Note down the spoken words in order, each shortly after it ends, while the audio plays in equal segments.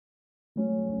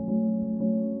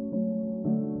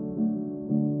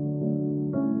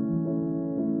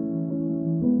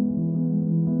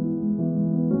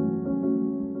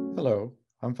Hello,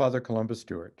 I'm Father Columba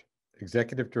Stewart,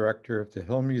 Executive Director of the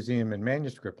Hill Museum and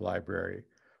Manuscript Library,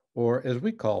 or as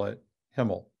we call it,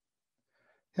 HMML.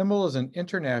 HMML is an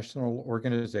international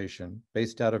organization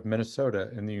based out of Minnesota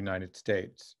in the United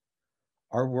States.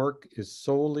 Our work is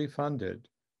solely funded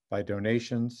by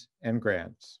donations and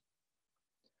grants.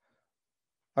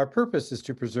 Our purpose is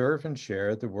to preserve and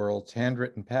share the world's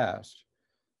handwritten past,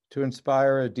 to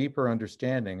inspire a deeper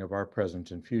understanding of our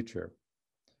present and future.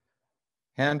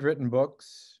 Handwritten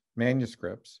books,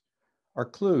 manuscripts, are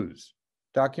clues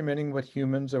documenting what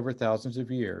humans over thousands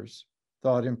of years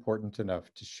thought important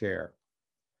enough to share.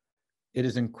 It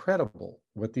is incredible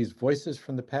what these voices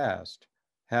from the past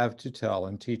have to tell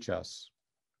and teach us.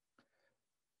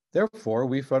 Therefore,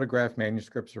 we photograph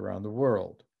manuscripts around the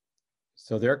world,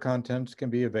 so their contents can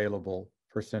be available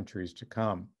for centuries to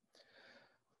come.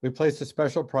 We place a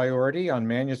special priority on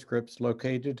manuscripts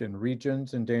located in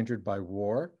regions endangered by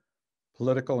war,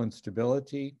 political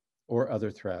instability, or other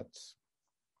threats.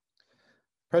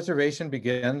 Preservation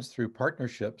begins through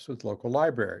partnerships with local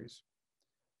libraries,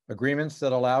 agreements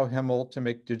that allow HMML to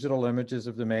make digital images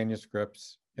of the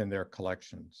manuscripts in their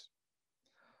collections.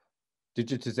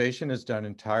 Digitization is done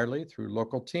entirely through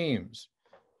local teams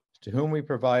to whom we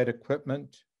provide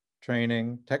equipment,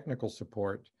 training, technical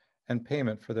support, and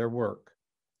payment for their work.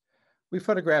 We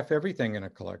photograph everything in a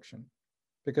collection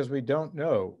because we don't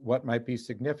know what might be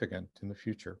significant in the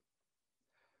future.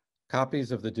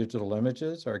 Copies of the digital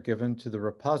images are given to the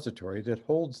repository that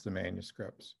holds the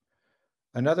manuscripts.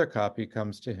 Another copy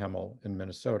comes to HMML in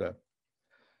Minnesota.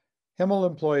 HMML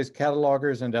employs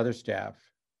catalogers and other staff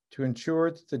to ensure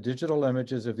that the digital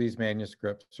images of these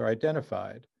manuscripts are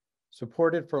identified,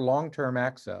 supported for long-term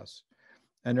access,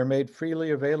 and are made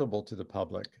freely available to the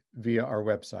public via our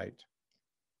website.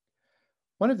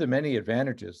 One of the many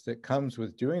advantages that comes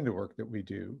with doing the work that we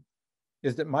do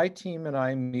is that my team and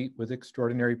I meet with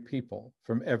extraordinary people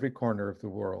from every corner of the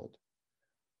world.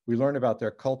 We learn about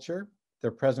their culture, their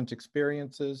present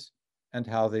experiences, and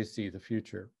how they see the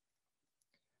future.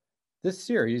 This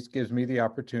series gives me the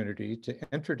opportunity to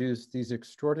introduce these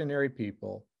extraordinary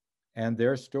people and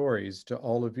their stories to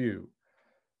all of you,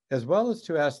 as well as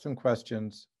to ask them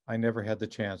questions I never had the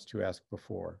chance to ask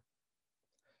before.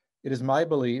 It is my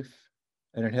belief,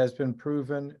 and it has been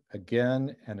proven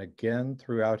again and again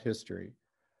throughout history,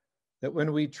 that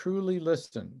when we truly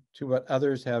listen to what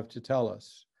others have to tell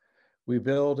us, we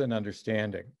build an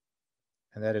understanding,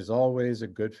 and that is always a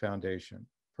good foundation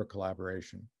for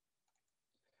collaboration.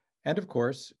 And of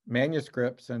course,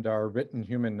 manuscripts and our written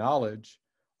human knowledge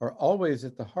are always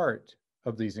at the heart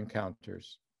of these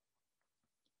encounters.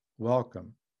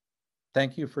 Welcome.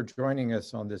 Thank you for joining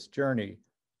us on this journey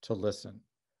to listen.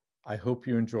 I hope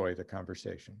you enjoy the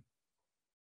conversation.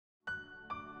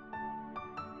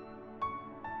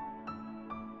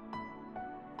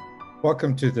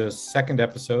 Welcome to the second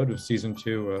episode of season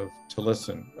 2 of To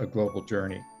Listen, A Global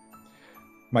Journey.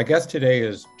 My guest today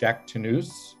is Jack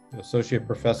Tannous, Associate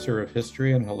Professor of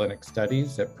History and Hellenic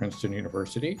Studies at Princeton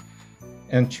University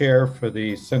and Chair for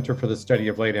the Center for the Study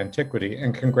of Late Antiquity.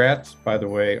 And congrats, by the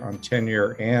way, on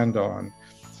tenure and on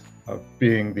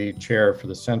being the chair for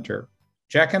the center.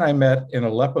 Jack and I met in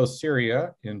Aleppo,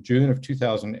 Syria in June of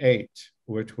 2008,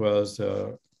 which was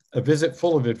a visit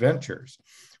full of adventures.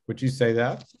 Would you say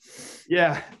that?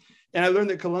 Yeah. And I learned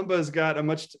that Columba's got a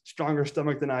much stronger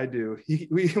stomach than I do.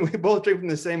 We both drink from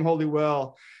the same holy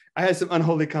well. I had some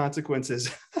unholy consequences,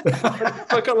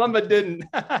 but Columba didn't.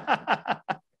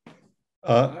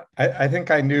 I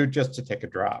think I knew just to take a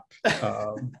drop.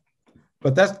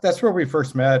 But that's where we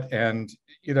first met. And,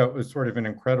 you know, it was sort of an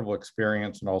incredible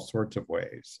experience in all sorts of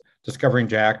ways. Discovering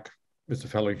Jack as a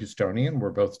fellow Houstonian, we're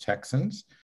both Texans,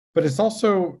 but it's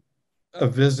also a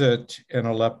visit in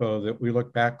Aleppo that we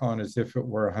look back on as if it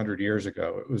were 100 years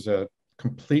ago. It was a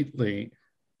completely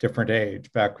different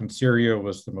age, back when Syria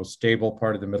was the most stable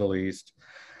part of the Middle East.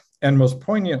 And most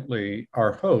poignantly,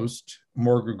 our host,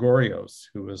 Mor Gregorios,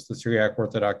 who was the Syriac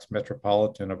Orthodox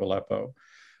Metropolitan of Aleppo,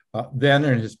 then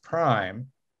in his prime,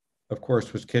 of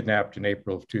course, was kidnapped in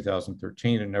April of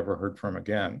 2013 and never heard from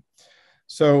again.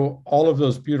 So all of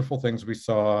those beautiful things we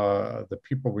saw, the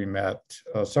people we met,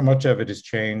 so much of it has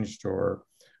changed or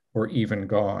even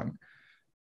gone.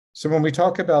 So when we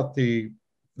talk about the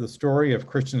story of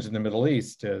Christians in the Middle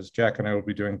East, as Jack and I will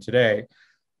be doing today,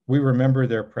 we remember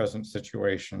their present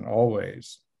situation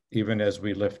always, even as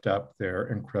we lift up their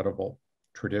incredible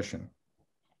tradition.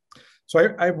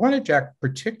 So I wanted Jack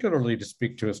particularly to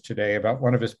speak to us today about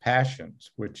one of his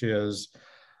passions, which is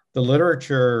the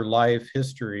literature, life,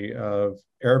 history of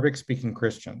Arabic-speaking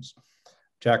Christians.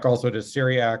 Jack also does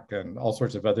Syriac and all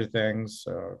sorts of other things,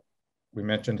 We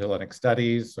mentioned Hellenic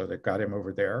studies, so they've got him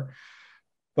over there.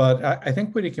 But I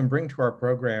think what he can bring to our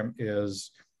program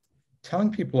is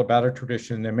telling people about a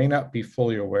tradition they may not be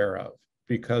fully aware of,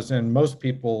 because in most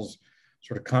people's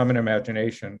sort of common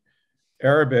imagination,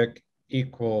 Arabic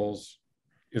equals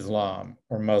Islam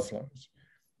or Muslims.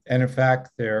 And in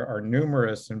fact, there are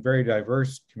numerous and very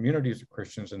diverse communities of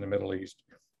Christians in the Middle East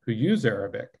who use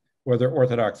Arabic, whether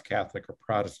Orthodox, Catholic, or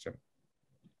Protestant.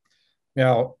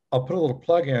 Now, I'll put a little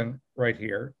plug in right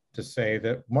here to say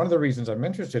that one of the reasons I'm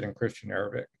interested in Christian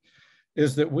Arabic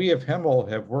is that we at HMML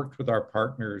have worked with our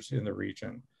partners in the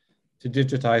region to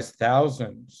digitize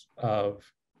thousands of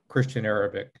Christian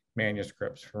Arabic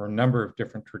manuscripts from a number of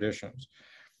different traditions.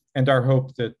 And our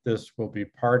hope that this will be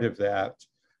part of that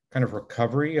kind of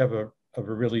recovery of a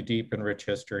really deep and rich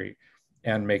history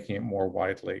and making it more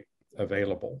widely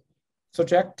available. So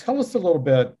Jack, tell us a little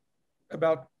bit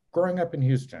about growing up in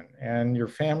Houston and your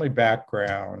family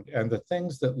background and the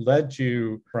things that led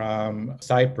you from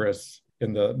Cyprus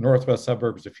in the northwest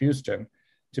suburbs of Houston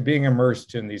to being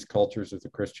immersed in these cultures of the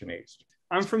Christian East.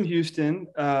 I'm from Houston,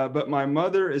 but my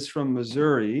mother is from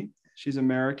Missouri. She's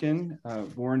American,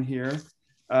 born here.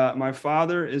 My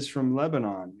father is from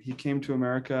Lebanon. He came to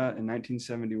America in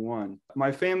 1971.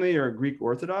 My family are Greek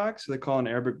Orthodox. So they call it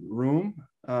Arabic Rum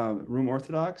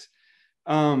Orthodox.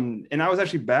 And I was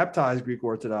actually baptized Greek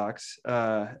Orthodox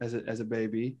as a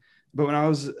baby. But when I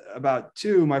was about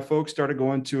 2, my folks started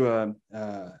going to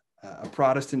a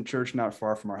Protestant church not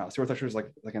far from our house. The Orthodox church was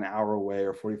like an hour away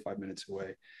or 45 minutes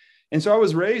away. And so I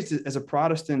was raised as a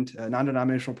Protestant,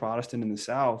 non-denominational Protestant in the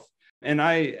South. And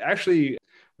I actually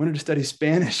wanted to study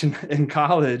Spanish in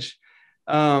college.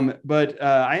 But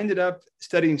I ended up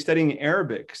studying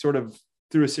Arabic sort of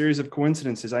through a series of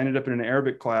coincidences. I ended up in an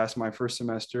Arabic class my first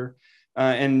semester.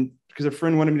 And because a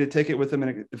friend wanted me to take it with him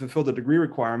and it fulfilled the degree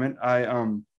requirement, I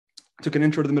took an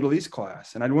intro to the Middle East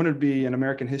class. And I'd wanted to be an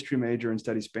American history major and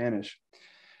study Spanish.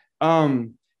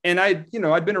 And I'd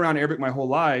been around Arabic my whole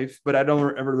life, but I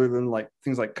don't ever really learn like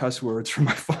things like cuss words from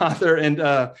my father and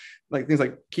like things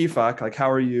like kifak, like how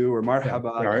are you, or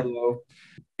marhaba, like hello.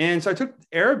 And so I took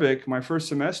Arabic my first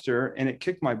semester and it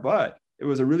kicked my butt. It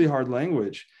was a really hard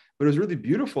language, but it was a really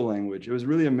beautiful language. It was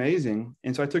really amazing.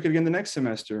 And so I took it again the next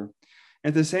semester.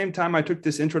 At the same time, I took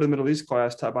this intro to the Middle East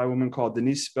class taught by a woman called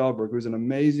Denise Spellberg, who's an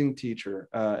amazing teacher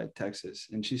at Texas.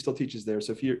 And she still teaches there.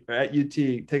 So if you're at UT,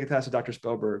 take a class with Dr.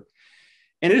 Spellberg.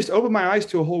 And it just opened my eyes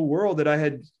to a whole world that I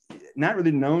had not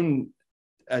really known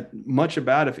much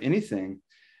about, if anything.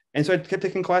 And so I kept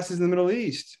taking classes in the Middle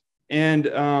East. And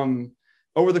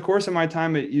over the course of my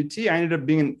time at UT, I ended up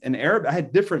being an Arab. I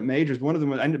had different majors. One of them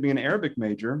was I ended up being an Arabic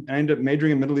major. And I ended up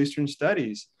majoring in Middle Eastern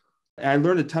studies. And I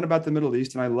learned a ton about the Middle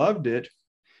East and I loved it.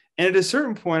 And at a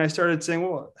certain point, I started saying,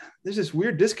 well, there's this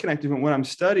weird disconnect between what I'm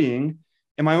studying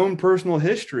and my own personal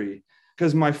history.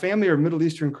 Because my family are Middle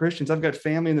Eastern Christians. I've got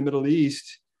family in the Middle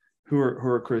East who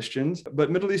are Christians,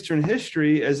 but Middle Eastern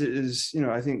history, as it is,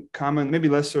 I think common, maybe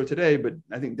less so today, but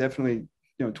I think definitely,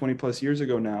 20 plus years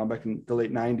ago now, back in the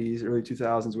late 90s, early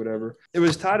 2000s, whatever, it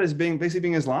was taught as basically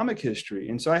being Islamic history.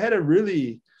 And so I had a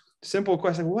really simple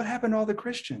question, like, what happened to all the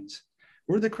Christians?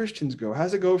 Where did the Christians go? How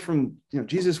does it go from,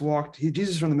 Jesus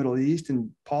from the Middle East and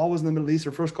Paul was in the Middle East,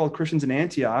 or first called Christians in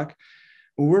Antioch.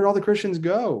 Well, where did all the Christians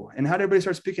go? And how did everybody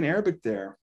start speaking Arabic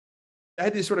there? I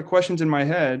had these sort of questions in my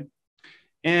head.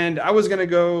 And I was going to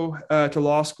go to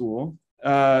law school,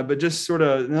 but just sort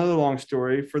of another long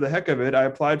story. For the heck of it, I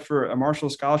applied for a Marshall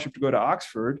Scholarship to go to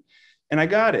Oxford, and I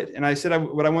got it. And I said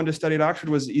what I wanted to study at Oxford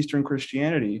was Eastern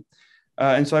Christianity.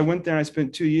 And so I went there and I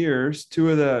spent 2 years,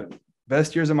 2 of the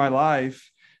best years of my life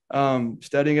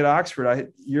studying at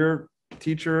Oxford. Your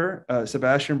teacher,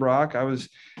 Sebastian Brock, I was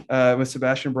with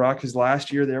Sebastian Brock. His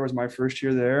last year there was my first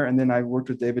year there. And then I worked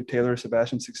with David Taylor,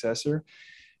 Sebastian's successor.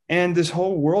 And this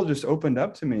whole world just opened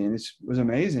up to me and it was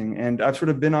amazing. And I've sort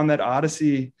of been on that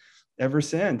odyssey ever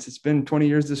since. It's been 20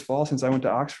 years this fall since I went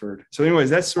to Oxford. So anyways,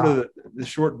 that's sort of the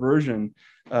short version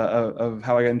of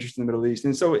how I got interested in the Middle East.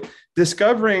 And so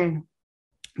discovering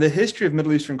the history of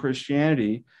Middle Eastern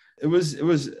Christianity, it was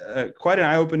quite an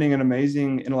eye-opening and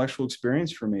amazing intellectual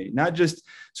experience for me. Not just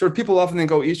sort of people often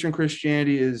think, oh, Eastern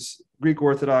Christianity is Greek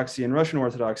Orthodoxy and Russian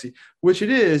Orthodoxy, which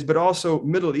it is, but also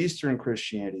Middle Eastern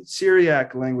Christianity,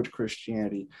 Syriac language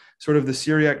Christianity, sort of the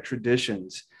Syriac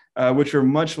traditions, which are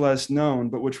much less known,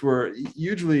 but which were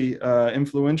hugely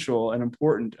influential and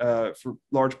important for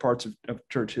large parts of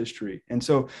church history. And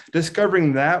so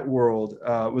discovering that world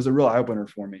was a real eye-opener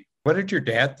for me. What did your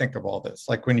dad think of all this?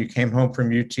 Like when you came home from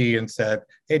UT and said,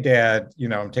 hey, Dad,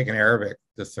 I'm taking Arabic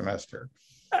this semester.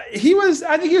 I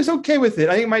think he was okay with it.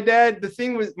 I think my dad, the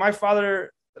thing with my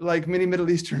father, like many Middle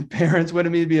Eastern parents,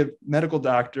 wanted me to be a medical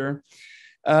doctor.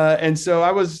 And so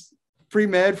I was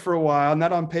pre-med for a while,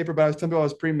 not on paper, but I was telling people I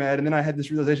was pre-med. And then I had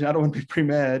this realization, I don't want to be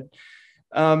pre-med.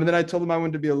 And then I told him I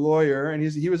wanted to be a lawyer, and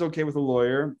he was okay with a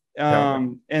lawyer.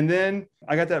 And then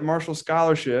I got that Marshall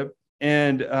Scholarship,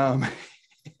 and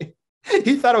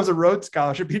he thought it was a Rhodes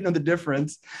Scholarship. He didn't know the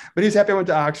difference, but he's happy I went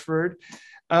to Oxford.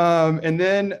 And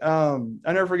then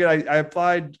I never forget, I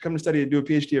applied to come to study to do a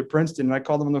PhD at Princeton. And I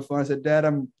called him on the phone. I said, Dad,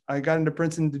 I got into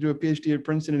Princeton to do a PhD at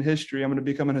Princeton in history. I'm going to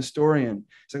become an historian.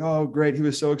 He's like, oh, great. He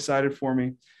was so excited for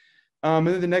me. And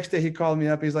then the next day he called me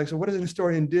up. He's like, so what does an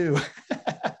historian do?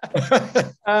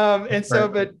 And so,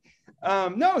 but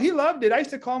no, he loved it. I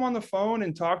used to call him on the phone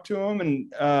and talk to him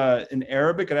in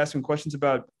Arabic. I'd ask him questions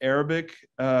about Arabic.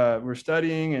 We're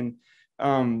studying, and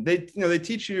they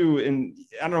teach you, and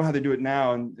I don't know how they do it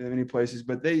now in many places,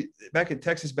 but they back in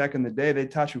Texas back in the day, they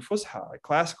taught you Fusha, like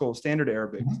classical standard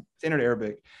Arabic.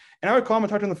 And I would call him and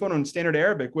talk to him on the phone in standard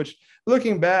Arabic, which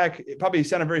looking back, it probably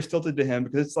sounded very stilted to him,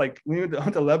 because it's like when we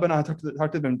went to Lebanon, I talked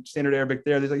to them in standard Arabic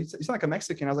there. They're like, you sound like a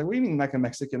Mexican. I was like, what do you mean like a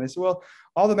Mexican? They said, well,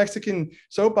 all the Mexican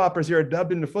soap operas here are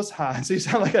dubbed into Fusha. So you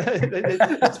sound like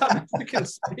that's how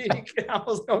Mexicans speak. And I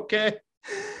was like, okay.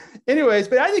 Anyways,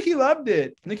 but I think he loved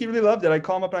it. I think he really loved it. I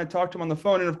call him up and I talked to him on the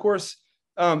phone. And of course,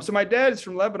 so my dad is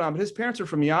from Lebanon, but his parents are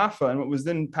from Jaffa, and what was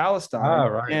then Palestine. Ah,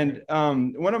 right.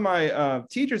 And one of my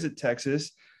teachers at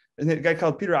Texas, a guy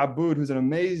called Peter Aboud, who's an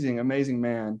amazing, amazing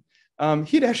man.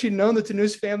 He'd actually known the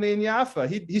Tannous family in Jaffa.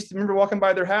 He used to remember walking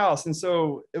by their house. And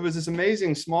so it was this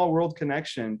amazing small world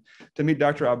connection to meet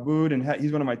Dr. Aboud. And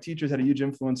he's one of my teachers, had a huge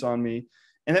influence on me.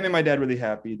 And that made my dad really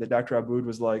happy that Dr. Aboud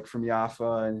was like from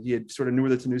Jaffa, and he had sort of knew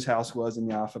where the Tannous house was in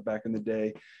Jaffa back in the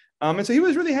day. And so he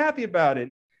was really happy about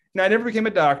it. Now, I never became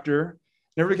a doctor,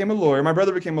 never became a lawyer. My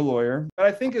brother became a lawyer. But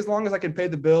I think as long as I could pay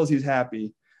the bills, he's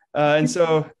happy. And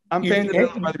so I'm paying the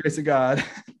bills by the grace of God.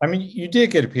 I mean, you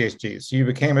did get a PhD, so you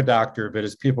became a doctor, but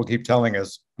as people keep telling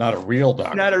us, not a real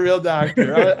doctor. Not a real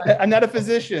doctor. I'm not a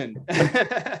physician.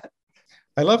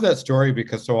 I love that story,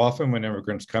 because so often when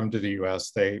immigrants come to the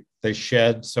U.S., they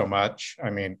shed so much. I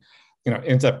mean,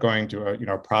 ends up going to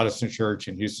a Protestant church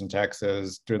in Houston,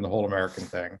 Texas, doing the whole American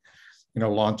thing.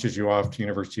 Launches you off to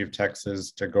University of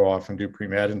Texas to go off and do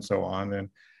pre-med and so on,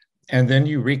 and then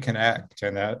you reconnect,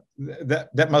 and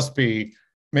that must be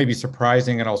maybe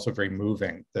surprising and also very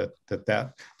moving that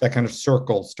kind of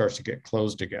circle starts to get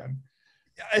closed again.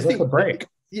 I think a break.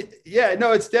 Yeah,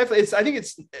 no, it's definitely, I think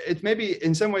it's maybe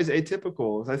in some ways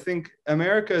atypical. I think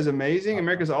America is amazing.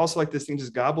 America is also like this thing,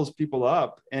 just gobbles people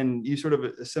up, and you sort of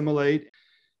assimilate.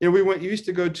 You used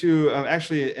to go to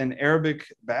actually an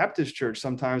Arabic Baptist church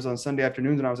sometimes on Sunday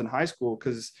afternoons when I was in high school,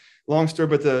 because long story,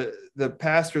 but the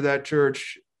pastor of that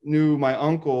church knew my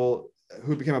uncle,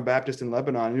 who became a Baptist in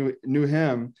Lebanon, knew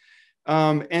him.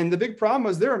 And the big problem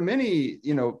was there are many,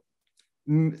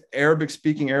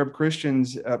 Arabic-speaking Arab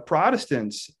Christians,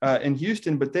 Protestants in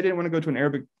Houston, but they didn't want to go to an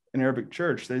Arabic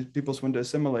church. People just wanted to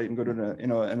assimilate and go to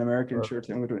an American church.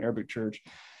 They don't go to an Arabic church.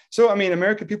 So, I mean,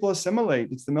 American people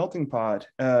assimilate. It's the melting pot.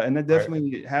 And that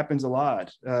definitely happens a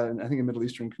lot, I think, in Middle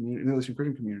Eastern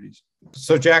Christian communities.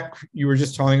 So, Jack, you were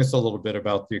just telling us a little bit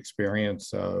about the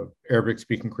experience of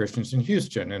Arabic-speaking Christians in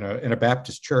Houston in a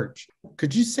Baptist church.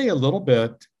 Could you say a little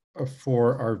bit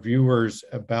for our viewers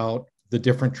about the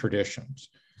different traditions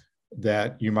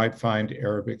that you might find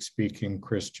Arabic-speaking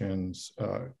Christians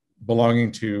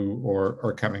belonging to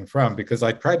or coming from? Because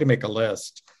I tried to make a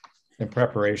list in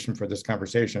preparation for this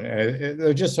conversation. There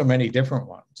are just so many different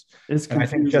ones. And I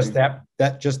think just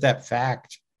that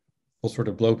fact will sort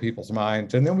of blow people's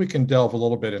minds. And then we can delve a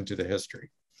little bit into the history.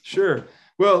 Sure.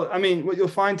 Well, I mean, what you'll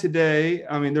find today,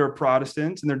 I mean, there are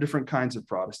Protestants, and there are different kinds of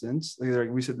Protestants. Like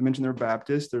we mentioned, there are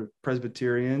Baptists, there are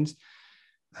Presbyterians.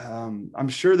 I'm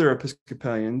sure there are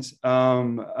Episcopalians.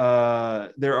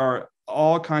 There are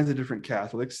all kinds of different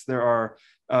Catholics. There are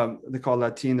they call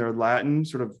Latin, they're Latin,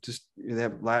 sort of just, they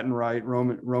have Latin Rite,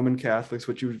 Roman Catholics,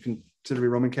 which you would consider to be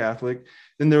Roman Catholic.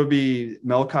 Then there will be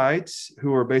Melkites,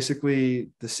 who are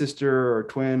basically the sister or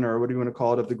twin, or what do you want to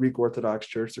call it, of the Greek Orthodox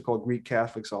Church. They're called Greek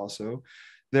Catholics also.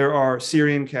 There are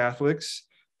Syrian Catholics.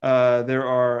 There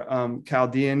are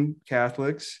Chaldean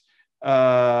Catholics.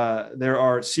 There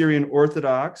are Syrian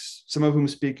Orthodox, some of whom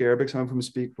speak Arabic, some of whom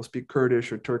will speak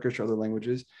Kurdish or Turkish or other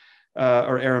languages,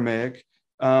 or Aramaic.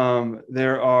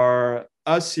 There are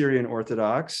Assyrian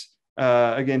Orthodox,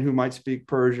 again, who might speak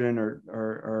Persian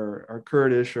or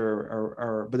Kurdish,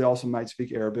 but they also might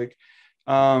speak Arabic.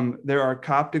 There are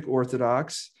Coptic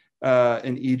Orthodox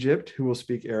in Egypt who will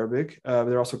speak Arabic.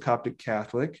 They're also Coptic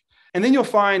Catholic. And then you'll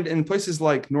find in places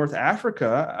like North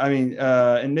Africa, I mean,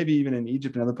 and maybe even in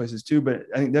Egypt and other places too, but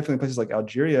I think definitely places like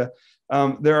Algeria,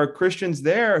 there are Christians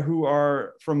there who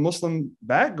are from Muslim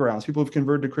backgrounds, people who've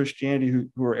converted to Christianity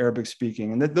who are Arabic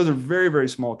speaking. And those are very, very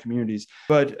small communities.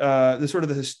 But the sort of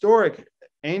the historic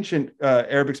ancient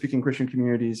Arabic speaking Christian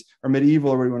communities, or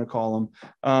medieval, or what you want to call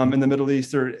them, in the Middle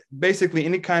East, are basically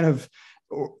any kind of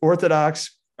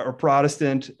Orthodox or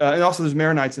Protestant, and also there's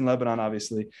Maronites in Lebanon,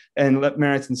 obviously, and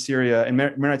Maronites in Syria, and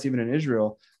Maronites even in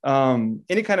Israel.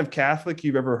 Any kind of Catholic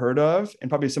you've ever heard of, and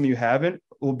probably some of you haven't,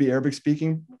 will be Arabic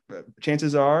speaking,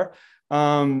 chances are,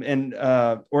 and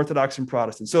Orthodox and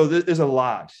Protestant. So there's a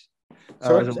lot.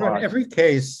 So in every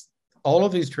case, all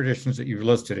of these traditions that you've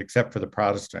listed, except for the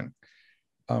Protestant,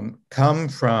 come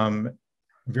from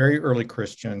very early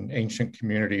Christian ancient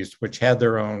communities, which had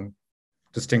their own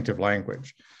distinctive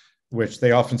language, which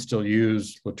they often still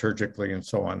use liturgically and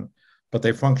so on, but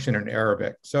they function in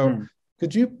Arabic. So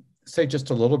could you say just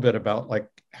a little bit about like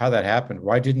how that happened?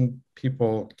 Why didn't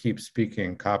people keep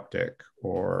speaking Coptic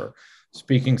or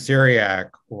speaking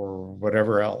Syriac or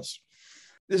whatever else?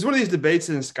 There's one of these debates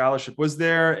in scholarship. Was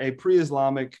there a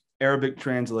pre-Islamic Arabic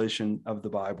translation of the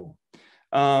Bible?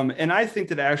 And I think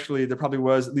that actually there probably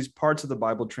was at least parts of the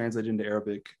Bible translated into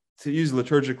Arabic to use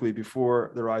liturgically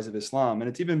before the rise of Islam. And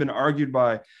it's even been argued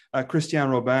by Christian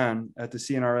Robin at the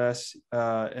CNRS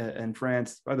in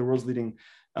France, by the world's leading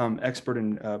expert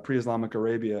in pre-Islamic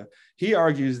Arabia. He's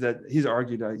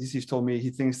told me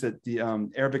he thinks that the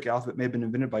Arabic alphabet may have been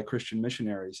invented by Christian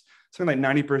missionaries. Something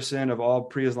like 90% of all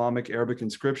pre-Islamic Arabic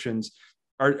inscriptions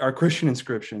are Christian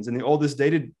inscriptions. And the oldest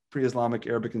dated pre-Islamic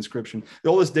Arabic inscription, the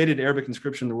oldest dated Arabic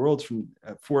inscription in the world is from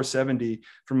 470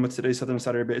 from what's today's southern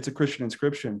Saudi Arabia. It's a Christian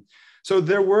inscription. So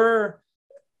there were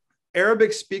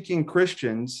Arabic speaking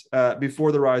Christians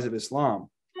before the rise of Islam.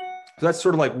 So that's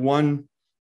sort of like one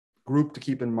group to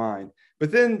keep in mind.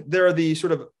 But then there are the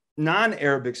sort of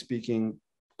non-Arabic speaking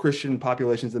Christian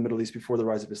populations in the Middle East before the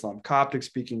rise of Islam, Coptic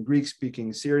speaking, Greek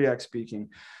speaking, Syriac speaking,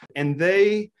 and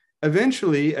they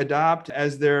eventually adopt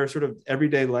as their sort of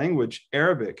everyday language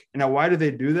Arabic. Now, why do they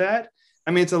do that?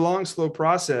 I mean, it's a long, slow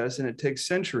process and it takes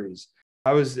centuries.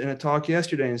 I was in a talk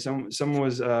yesterday and someone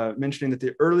was mentioning that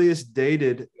the earliest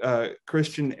dated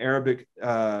Christian Arabic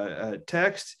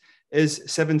text is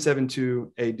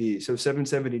 772 AD. So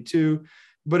 772,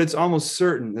 but it's almost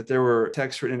certain that there were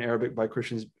texts written in Arabic by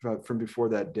Christians from before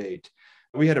that date.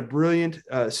 We had a brilliant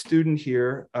student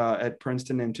here at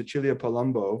Princeton named Cecilia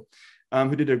Palumbo,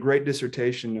 who did a great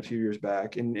dissertation a few years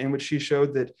back in which she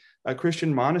showed that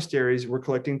Christian monasteries were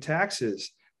collecting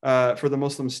taxes for the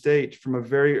Muslim state from a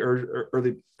very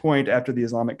early point after the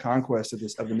Islamic conquest of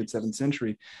the mid-7th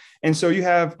century. And so you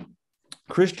have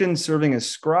Christians serving as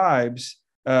scribes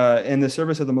in the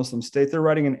service of the Muslim state. They're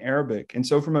writing in Arabic. And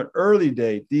so from an early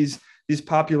date, these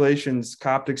populations,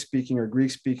 Coptic speaking or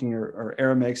Greek speaking or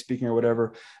Aramaic speaking or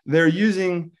whatever, they're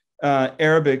using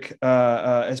Arabic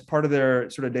as part of their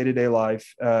sort of day-to-day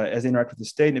life as they interact with the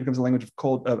state, and it becomes a language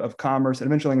of commerce and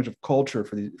eventually a language of culture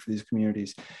for these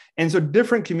communities. And so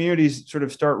different communities sort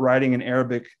of start writing in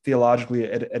Arabic theologically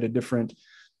at a different,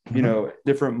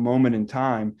 different moment in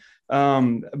time.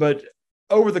 But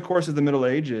over the course of the Middle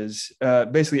Ages,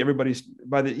 basically everybody's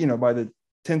by the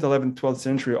 10th, 11th, 12th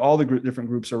century, all the different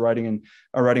groups are writing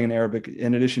in Arabic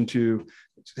in addition to,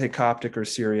 say, Coptic or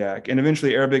Syriac. And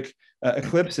eventually Arabic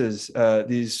eclipses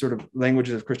these sort of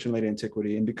languages of Christian late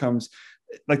antiquity and becomes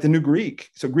like the new Greek.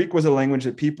 So Greek was a language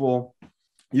that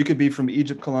you could be from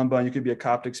Egypt, Columba, and you could be a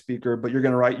Coptic speaker, but you're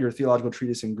going to write your theological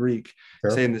treatise in Greek,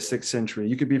 say in the 6th century.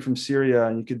 You could be from Syria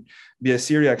and you could be a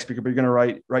Syriac speaker, but you're going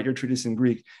to write your treatise in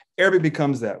Greek. Arabic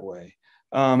becomes that way.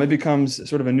 It becomes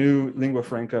sort of a new lingua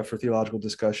franca for theological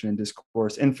discussion and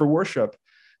discourse and for worship.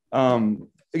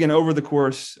 Again, over the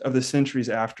course of the centuries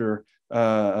after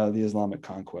the Islamic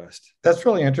conquest. That's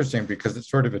really interesting because it's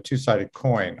sort of a two-sided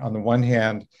coin. On the one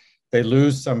hand, they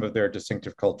lose some of their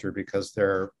distinctive culture because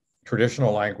their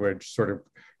traditional language sort of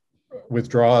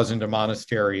withdraws into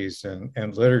monasteries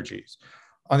and liturgies.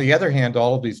 On the other hand,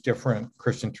 all of these different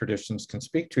Christian traditions can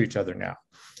speak to each other now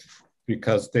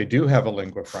because they do have a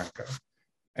lingua franca,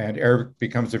 and Arabic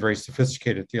becomes a very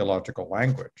sophisticated theological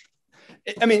language.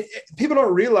 I mean, people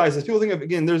don't realize this. People think of,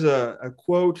 again, there's a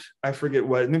quote, I forget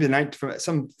what, maybe from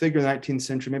some figure in the 19th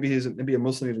century, maybe a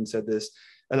Muslim even said this,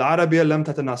 Al-Arabiyya lam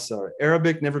tatanassar,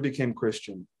 Arabic never became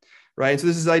Christian, right? And so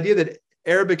there's this idea that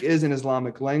Arabic is an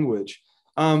Islamic language,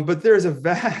 but there's a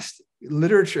vast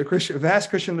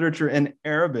Christian literature in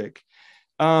Arabic.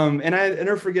 And I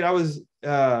never forget, I was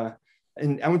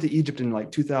and I went to Egypt in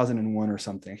like 2001 or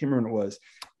something. I can't remember when it was.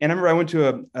 And I remember I went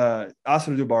to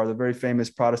Asr Dubar, the very famous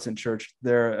Protestant church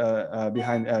there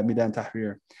behind Midan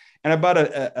Tahrir. And I bought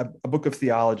a book of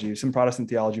theology, some Protestant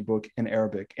theology book in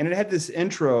Arabic. And it had this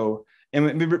intro, and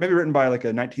maybe written by like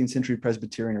a 19th century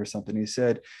Presbyterian or something. He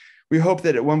said, we hope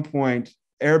that at one point,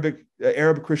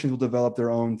 Arab Christians will develop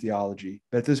their own theology.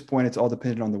 But at this point, it's all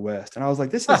dependent on the West. And I was like,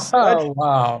 this is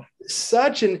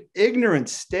such an ignorant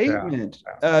statement,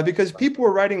 because people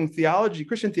were writing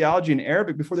Christian theology in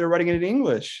Arabic before they were writing it in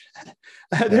English.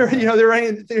 They're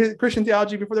writing Christian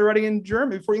theology before they're writing in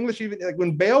German, before English, even like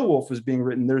when Beowulf was being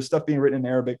written, there's stuff being written in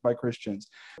Arabic by Christians.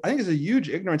 I think there's a huge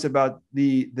ignorance about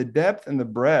the depth and the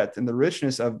breadth and the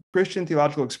richness of Christian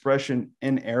theological expression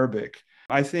in Arabic.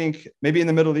 I think maybe in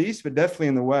the Middle East, but definitely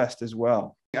in the West as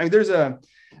well. I mean, there's a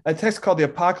text called the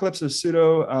Apocalypse of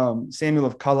Pseudo Samuel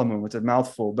of Columba. It's a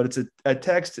mouthful, but it's a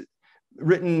text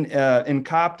written in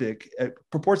Coptic,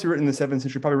 purports to be written in the 7th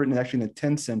century, probably written actually in the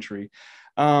 10th century.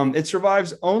 It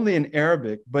survives only in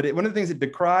Arabic, but one of the things it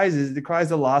decries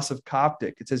the loss of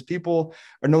Coptic. It says people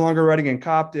are no longer writing in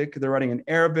Coptic, they're writing in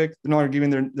Arabic, they're no longer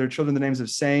giving their children the names of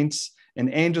saints, and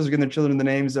angels are giving their children the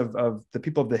names of the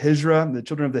people of the Hijra, the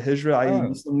children of the Hijra, i.e.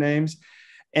 Muslim names.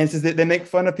 And it says that they make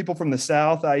fun of people from the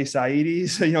South, i.e.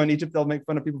 Saidis. So, in Egypt, they'll make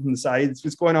fun of people from the Saidis. It's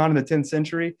what's going on in the 10th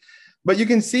century. But you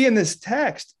can see in this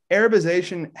text,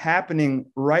 Arabization happening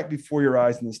right before your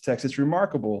eyes in this text. It's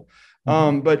remarkable.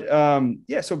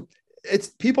 So it's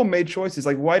people made choices.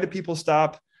 Like, why do people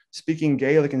stop speaking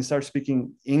Gaelic and start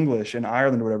speaking English in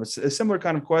Ireland or whatever? It's a similar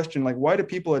kind of question. Like, why do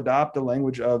people adopt the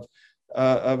language of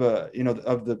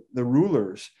the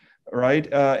rulers, right?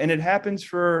 And it happens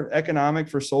for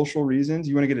social reasons.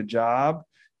 You want to get a job,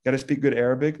 you got to speak good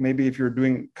Arabic. Maybe if you're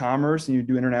doing commerce and you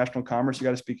do international commerce, you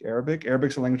got to speak Arabic.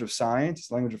 Arabic's a language of science,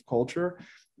 it's a language of culture,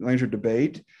 a language of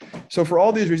debate. So for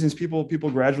all these reasons, people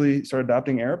gradually start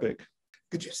adopting Arabic.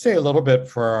 Could you say a little bit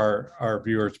for our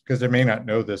viewers, because they may not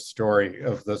know this story,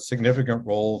 of the significant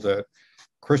role that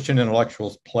Christian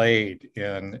intellectuals played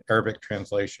in Arabic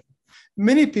translation?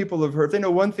 Many people have heard, if they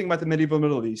know one thing about the medieval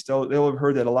Middle East, they'll have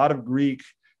heard that a lot of Greek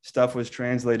stuff was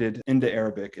translated into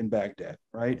Arabic in Baghdad,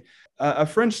 right? A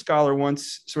French scholar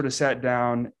once sort of sat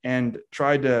down and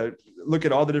tried to look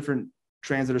at all the different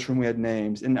translators from whom we had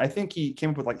names. And I think he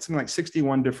came up with something like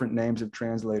 61 different names of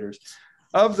translators.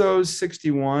 Of those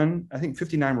 61, I think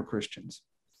 59 were Christians.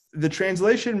 The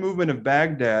translation movement of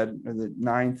Baghdad in the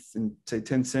 9th and say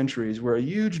 10th centuries, where a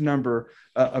huge number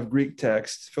of Greek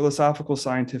texts, philosophical,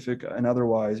 scientific, and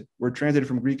otherwise, were translated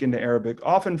from Greek into Arabic,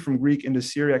 often from Greek into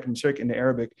Syriac and Syriac into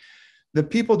Arabic. The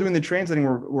people doing the translating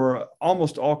were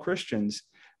almost all Christians.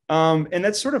 And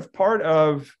that's sort of part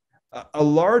of a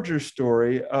larger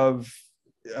story of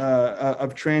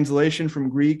translation from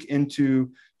Greek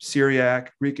into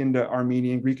Syriac, Greek into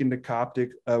Armenian, Greek into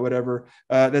Coptic,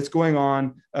 that's going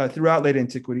on throughout late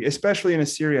antiquity, especially in a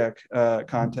Syriac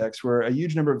context, where a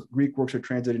huge number of Greek works are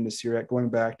translated into Syriac, going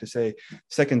back to, say,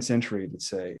 2nd century, let's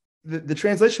say. The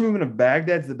translation movement of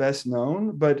Baghdad is the best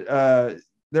known, but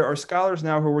there are scholars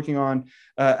now who are working on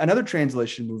another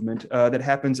translation movement that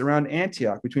happens around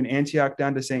Antioch, between Antioch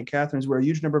down to St. Catherine's, where a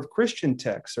huge number of Christian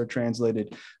texts are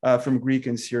translated from Greek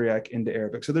and Syriac into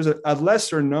Arabic. So there's a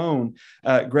lesser known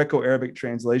Greco-Arabic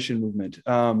translation movement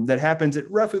that happens at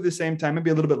roughly the same time, maybe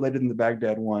a little bit later than the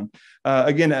Baghdad one.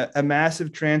 Again, a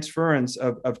massive transference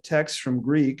of texts from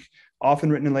Greek, often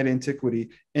written in late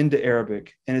antiquity, into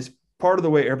Arabic. And it's part of the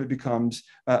way Arabic becomes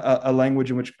a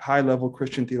language in which high-level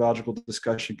Christian theological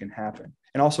discussion can happen,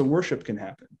 and also worship can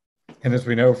happen. And as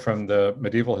we know from the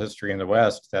medieval history in the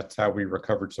West, that's how we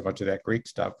recovered so much of that Greek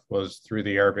stuff, was through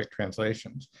the Arabic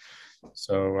translations.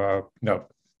 So,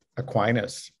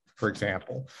 Aquinas, for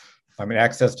example,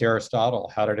 access to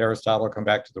Aristotle. How did Aristotle come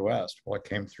back to the West? Well, it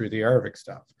came through the Arabic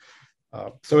stuff.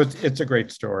 So it's a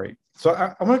great story. So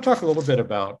I want to talk a little bit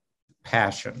about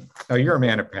passion. Now, you're a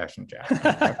man of passion, Jack.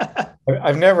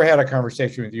 I've never had a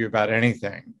conversation with you about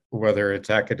anything, whether it's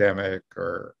academic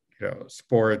or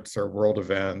sports or world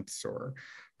events or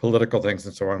political things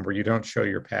and so on, where you don't show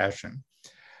your passion.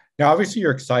 Now, obviously,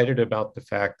 you're excited about the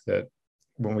fact that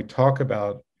when we talk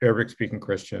about Arabic-speaking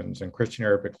Christians and Christian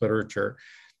Arabic literature,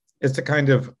 it's a kind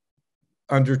of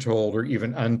undertold or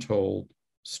even untold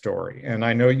story. And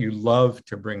I know you love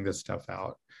to bring this stuff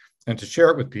out and to share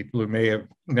it with people who may have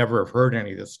never have heard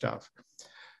any of this stuff.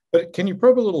 But can you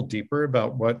probe a little deeper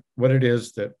about what it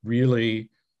is that really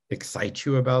excites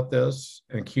you about this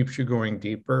and keeps you going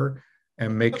deeper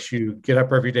and makes you get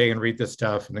up every day and read this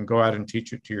stuff and then go out and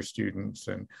teach it to your students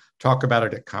and talk about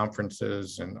it at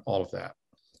conferences and all of that?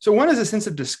 So one is a sense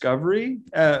of discovery.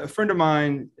 A friend of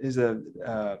mine is a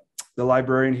the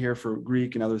librarian here for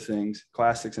Greek and other things,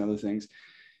 classics and other things.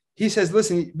 He says,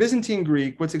 listen, Byzantine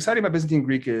Greek, what's exciting about Byzantine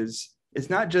Greek is it's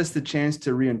not just the chance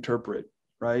to reinterpret,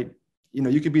 right? You know,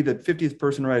 you could be the 50th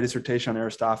person to write a dissertation on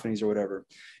Aristophanes or whatever.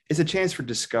 It's a chance for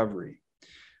discovery,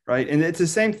 right? And it's the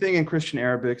same thing in Christian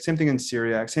Arabic, same thing in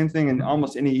Syriac, same thing in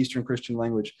almost any Eastern Christian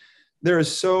language. There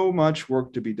is so much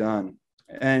work to be done.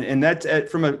 And that's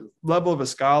from a level of a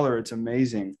scholar, it's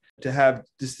amazing to have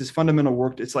this fundamental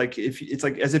work. It's like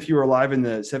as if you were alive in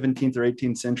the 17th or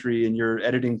 18th century and you're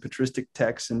editing patristic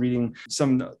texts and reading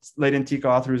some late antique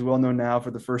author who's well known now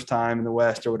for the first time in the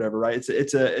West or whatever, right?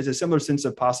 It's a similar sense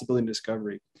of possibility and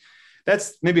discovery.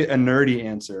 That's maybe a nerdy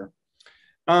answer.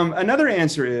 Another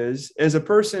answer is, as a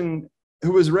person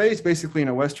who was raised basically in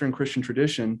a Western Christian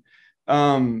tradition,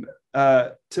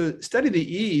 to study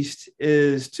the East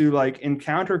is to like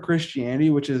encounter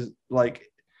Christianity, which is like,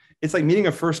 it's like meeting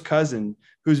a first cousin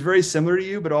who's very similar to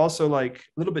you, but also like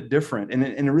a little bit different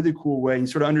in a really cool way. And you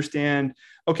sort of understand,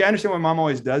 okay, I understand why mom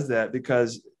always does that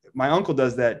because my uncle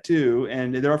does that too.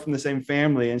 And they're all from the same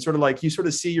family. And sort of like, you sort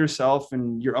of see yourself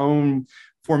and your own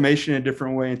formation in a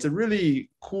different way. It's a really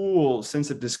cool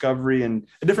sense of discovery and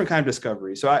a different kind of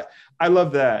discovery. So I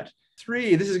love that.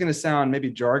 3, this is going to sound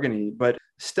maybe jargony, but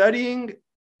studying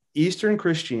Eastern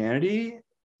Christianity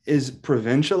is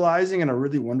provincializing in a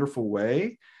really wonderful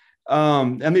way.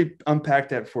 Let me unpack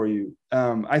that for you.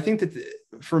 I think that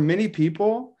for many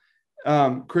people,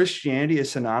 Christianity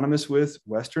is synonymous with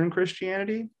Western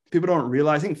Christianity. People don't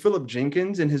realize, I think Philip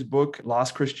Jenkins in his book,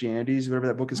 Lost Christianities, whatever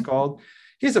that book is called,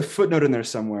 he has a footnote in there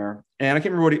somewhere. And I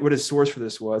can't remember what his source for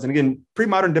this was. And again,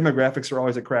 pre-modern demographics are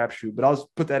always a crapshoot, but I'll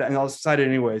put that and I'll cite it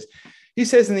anyways. He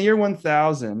says in the year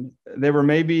 1000, there were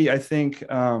maybe, I think,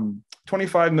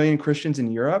 25 million Christians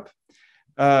in Europe,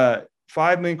 5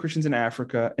 million Christians in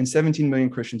Africa, and 17 million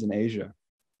Christians in Asia.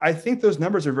 I think those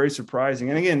numbers are very surprising.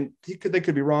 And again, they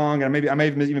could be wrong, and I may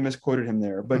have even misquoted him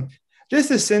there. But just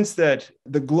the sense that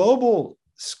the global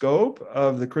scope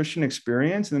of the Christian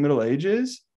experience in the Middle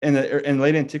Ages and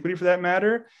late antiquity, for that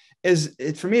matter,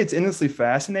 for me, it's endlessly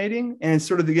fascinating. And it's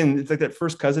sort of, again, it's like that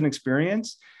first cousin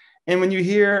experience. And when you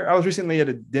hear, I was recently at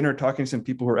a dinner talking to some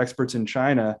people who are experts in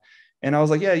China, and I was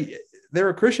like, yeah, there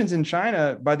were Christians in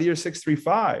China by the year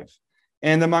 635.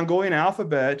 And the Mongolian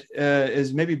alphabet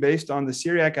is maybe based on the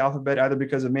Syriac alphabet, either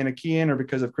because of Manichaean or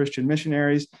because of Christian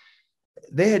missionaries.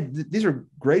 These are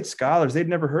great scholars. They'd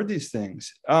never heard these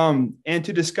things. And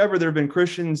to discover there have been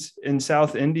Christians in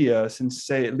South India since,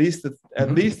 say, at least the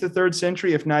 3rd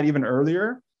century, if not even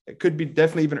earlier. It could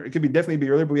definitely be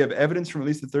earlier, but we have evidence from at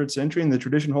least the 3rd century, and the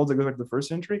tradition holds it goes back to the 1st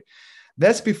century.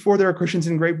 That's before there are Christians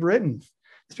in Great Britain.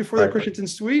 It's before there are Christians in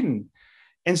Sweden.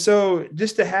 And so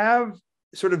just to have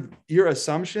sort of your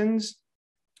assumptions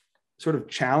sort of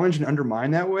challenged and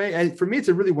undermined that way, and for me, it's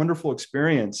a really wonderful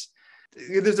experience.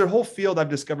 There's a whole field I've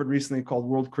discovered recently called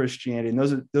world Christianity. And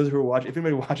those who are watching, if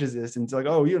anybody watches this and it's like,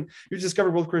 oh, you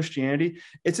discovered world Christianity.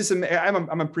 It's just,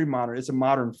 I'm a pre-modern, it's a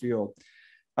modern field.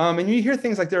 And you hear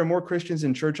things like there are more Christians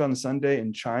in church on Sunday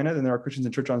in China than there are Christians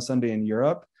in church on Sunday in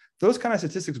Europe. Those kind of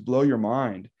statistics blow your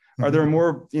mind. Are there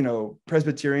more,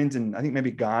 Presbyterians in, I think maybe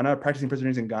Ghana, practicing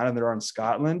Presbyterians in Ghana than there are in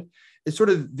Scotland? It's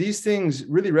sort of, these things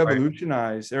really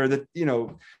revolutionize, or that,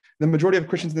 the majority of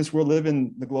Christians in this world live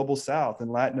in the global South, in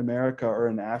Latin America or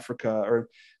in Africa, or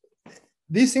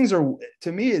these things are,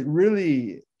 to me, it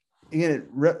really, again,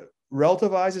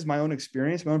 relativizes my own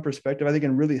experience, my own perspective, I think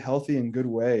in really healthy and good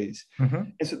ways.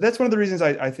 And so that's one of the reasons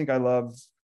I think I love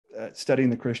studying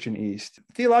the Christian East.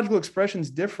 Theological expression is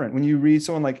different when you read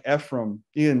someone like Ephraim,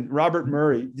 Robert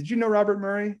Murray. Did you know Robert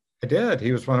Murray? I did.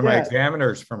 He was one of my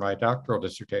examiners for my doctoral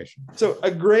dissertation. So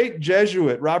a great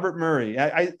Jesuit, Robert Murray.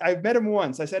 I met him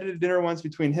once. I sat at a dinner once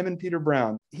between him and Peter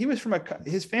Brown. He was from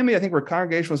his family, I think, were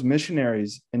Congregationalist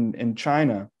missionaries in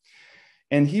China.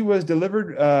 And he was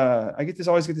delivered, I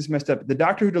always get this messed up. The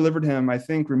doctor who delivered him, I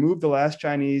think, removed the last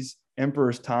Chinese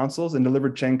emperor's tonsils and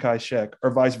delivered Chiang Kai-shek,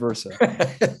 or vice versa.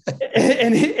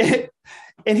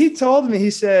 and he told me,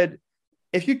 he said,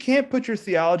 if you can't put your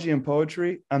theology in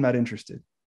poetry, I'm not interested.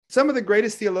 Some of the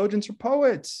greatest theologians are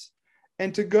poets.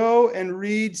 And to go and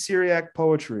read Syriac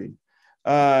poetry,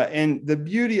 and the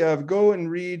beauty of go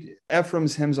and read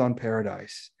Ephraim's Hymns on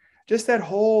Paradise, just that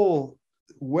whole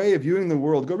way of viewing the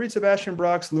world. Go read Sebastian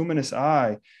Bach's Luminous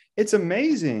Eye. It's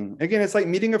amazing. Again, it's like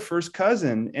meeting a first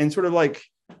cousin, and sort of like,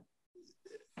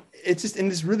 it's just in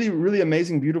this really, really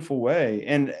amazing, beautiful way.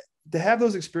 And to have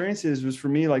those experiences was for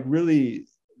me like really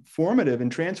formative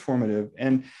and transformative.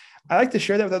 And I like to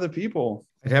share that with other people.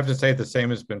 I'd have to say the same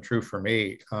has been true for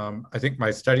me. I think my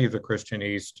study of the Christian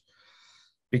East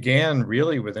began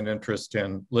really with an interest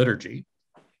in liturgy.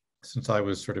 since I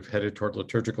was sort of headed toward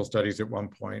liturgical studies at one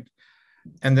point.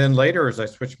 And then later, as I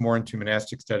switched more into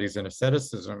monastic studies and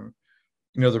asceticism,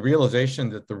 the realization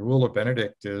that the rule of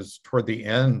Benedict is toward the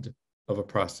end of a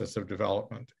process of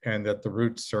development, and that the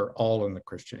roots are all in the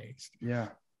Christian East. Yeah.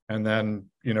 And then,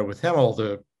 with Himmel,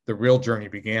 the real journey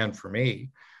began for me,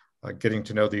 getting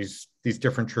to know these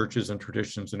different churches and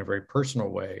traditions in a very personal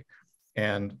way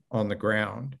and on the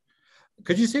ground.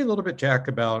 Could you say a little bit, Jack,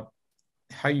 about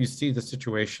how you see the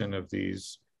situation of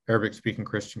these Arabic-speaking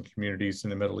Christian communities in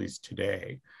the Middle East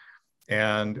today,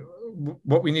 and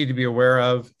what we need to be aware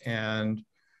of, and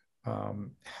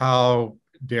how,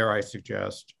 dare I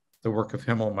suggest, the work of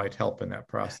Himmel might help in that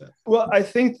process? Well, I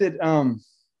think that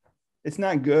it's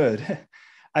not good.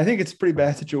 I think it's a pretty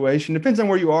bad situation. Depends on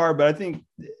where you are, but I think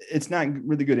it's not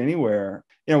really good anywhere.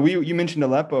 You mentioned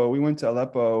Aleppo. We went to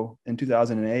Aleppo in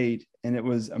 2008, and it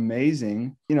was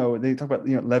amazing. They talk about,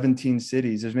 Levantine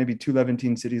cities. There's maybe 2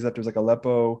 Levantine cities left. There's like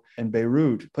Aleppo and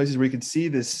Beirut, places where you could see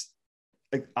this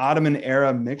like Ottoman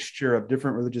era mixture of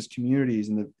different religious communities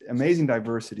and the amazing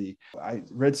diversity. I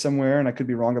read somewhere, and I could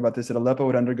be wrong about this, that Aleppo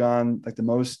had undergone like the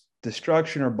most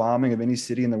destruction or bombing of any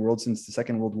city in the world since the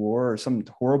Second World War, or some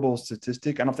horrible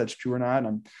statistic. I don't know if that's true or not.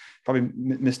 I'm probably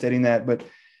misstating that, but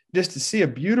just to see a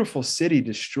beautiful city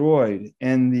destroyed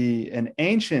and an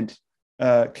ancient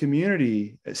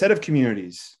community, a set of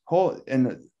communities,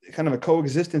 and kind of a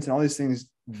coexistence, and all these things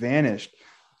vanished.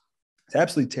 It's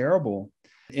absolutely terrible.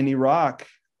 In Iraq,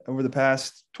 over the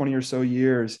past 20 or so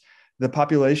years, the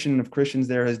population of Christians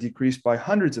there has decreased by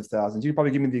hundreds of thousands. You can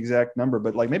probably give me the exact number,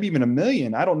 but like maybe even 1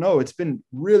 million. I don't know. It's been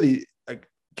really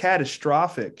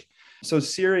catastrophic. So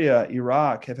Syria,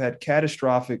 Iraq have had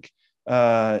catastrophic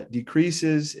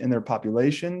decreases in their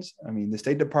populations. I mean, the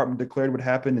State Department declared what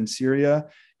happened in Syria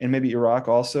and maybe Iraq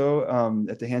also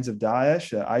at the hands of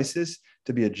Daesh, ISIS,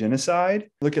 to be a genocide.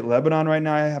 Look at Lebanon right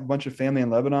now. I have a bunch of family in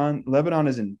Lebanon. Lebanon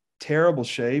is in terrible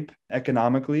shape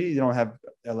economically. You don't have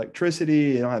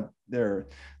electricity. You don't have the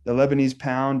Lebanese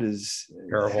pound is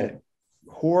terrible,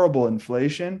 horrible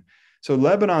inflation. So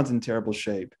Lebanon's in terrible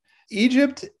shape.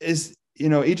 Egypt's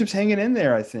hanging in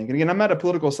there, I think. And again, I'm not a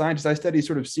political scientist. I study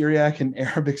sort of Syriac and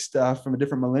Arabic stuff from a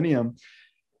different millennium.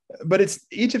 But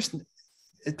Egypt's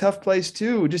a tough place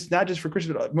too, not just for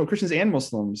Christians and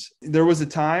Muslims. There was a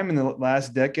time in the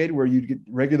last decade where you'd get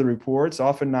regular reports,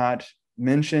 often not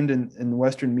mentioned in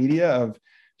Western media, of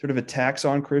sort of attacks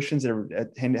on Christians that are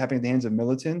happening at the hands of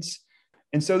militants.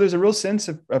 And so there's a real sense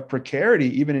of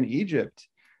precarity even in Egypt.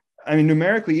 I mean,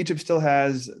 numerically, Egypt still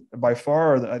has by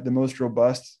far the most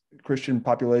robust Christian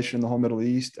population in the whole Middle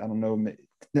East. I don't know.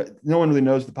 No one really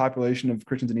knows the population of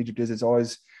Christians in Egypt is. It's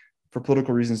always, for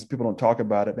political reasons, people don't talk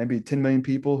about it. Maybe 10 million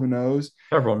people, who knows?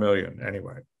 Several million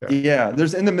anyway. Yeah,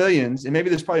 there's in the millions. And maybe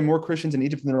there's probably more Christians in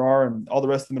Egypt than there are in all the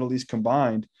rest of the Middle East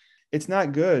combined. It's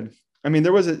not good. I mean,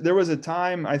 there was a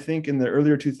time, I think, in the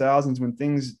earlier 2000s when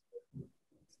things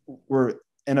were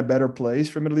in a better place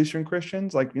for Middle Eastern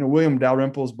Christians. Like, William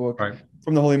Dalrymple's book, right,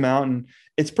 From the Holy Mountain.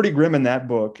 It's pretty grim in that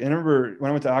book. And I remember when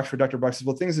I went to Oxford, Dr. Buck says,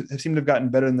 well, things have seemed to have gotten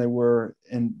better than they were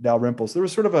in Dalrymple. So there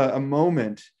was sort of a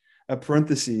moment, a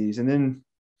parentheses, and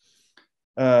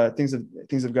then things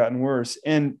have gotten worse.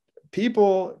 And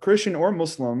people, Christian or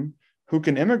Muslim, who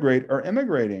can immigrate are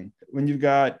immigrating when you've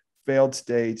got failed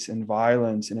states and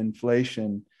violence and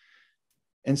inflation.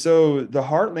 And so the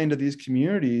heartland of these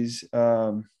communities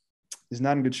is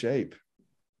not in good shape.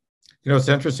 It's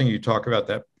interesting you talk about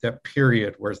that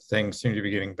period where things seem to be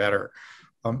getting better.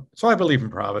 So I believe in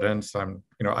providence.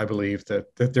 I believe that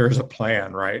there is a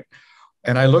plan, right?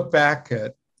 And I look back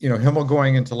at, Himmel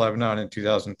going into Lebanon in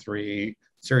 2003,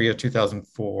 Syria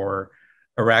 2004,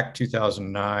 Iraq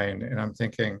 2009, and I'm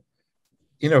thinking,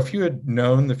 if you had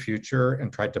known the future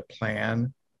and tried to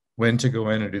plan when to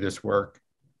go in and do this work,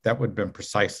 that would have been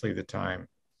precisely the time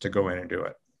to go in and do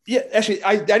it. Yeah, actually,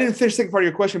 I didn't finish the second part of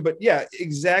your question, but yeah,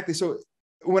 exactly. So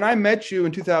when I met you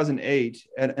in 2008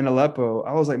 in Aleppo,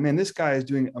 I was like, man, this guy is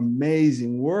doing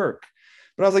amazing work.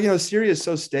 But I was like, Syria is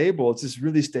so stable. It's this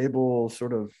really stable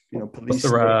sort of, police.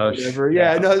 Whatever.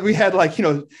 Yeah, no, we had like,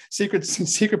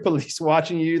 secret police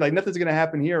watching you. Like nothing's going to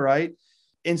happen here, right?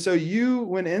 And so you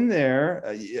went in there,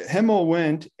 Himmel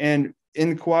went, and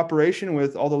in cooperation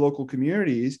with all the local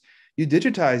communities, you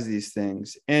digitize these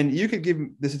things. And you could give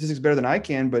the statistics better than I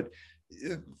can, but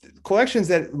collections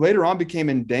that later on became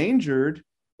endangered,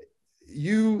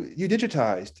 you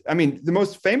digitized. I mean, the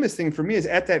most famous thing for me is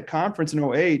at that conference in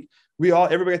 2008,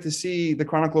 everybody got to see the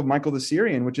Chronicle of Michael the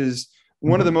Syrian, which is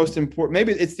one of the most important,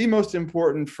 maybe it's the most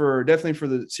important definitely for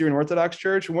the Syrian Orthodox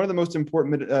Church, one of the most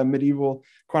important medieval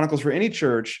chronicles for any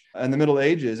church in the Middle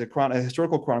Ages, a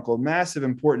historical chronicle, a massive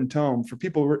important tome for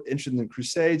people who are interested in the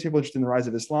Crusades, people interested in the rise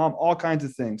of Islam, all kinds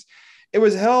of things. It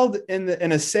was held in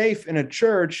a safe in a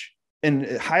church in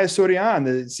Hagia Sourian,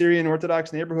 the Syrian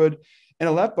Orthodox neighborhood in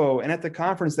Aleppo. And at the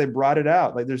conference, they brought it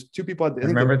out. Like there's two people. I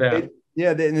remember that.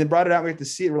 And they brought it out. We got to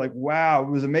see it. We're like, wow, it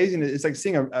was amazing. It's like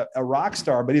seeing a rock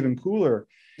star, but even cooler.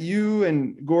 You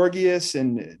and Gorgias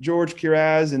and George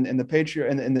Kiraz and the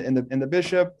patriarch and the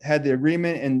bishop had the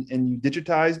agreement, and you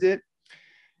digitized it.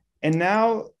 And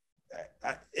now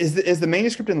is the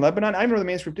manuscript in Lebanon? I don't know what the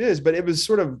manuscript is, but it was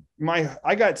sort of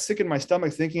I got sick in my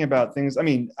stomach thinking about things. I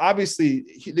mean, obviously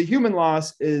the human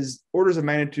loss is orders of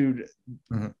magnitude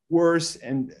worse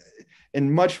and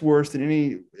much worse than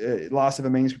any loss of a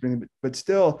manuscript. But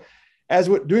still,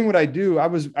 doing what I do, I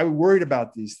was worried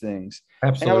about these things.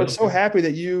 Absolutely. And I was so happy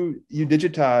that you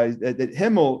digitized, that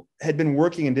HMML had been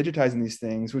working and digitizing these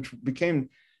things, which became,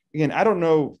 again, I don't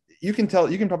know. You can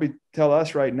probably tell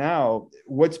us right now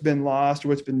what's been lost or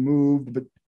what's been moved, but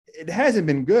it hasn't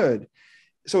been good.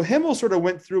 So HMML sort of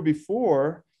went through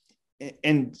before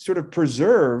and sort of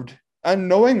preserved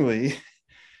unknowingly,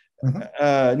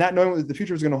 not knowing what the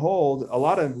future was going to hold, a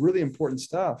lot of really important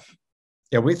stuff.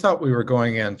 Yeah, we thought we were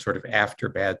going in sort of after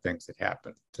bad things had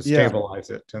happened to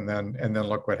stabilize it, and then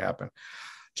look what happened.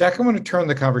 Jack, I want to turn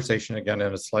the conversation again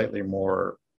in a slightly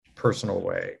more personal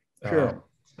way. Sure.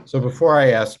 So before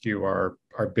I ask you our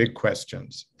big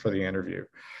questions for the interview,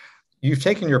 you've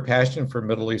taken your passion for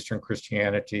Middle Eastern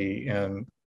Christianity in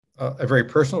a very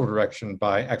personal direction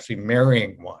by actually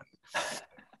marrying one.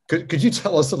 Could you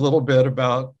tell us a little bit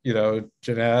about,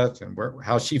 Jeanette and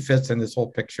how she fits in this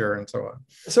whole picture and so on?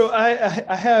 So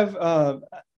I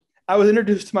was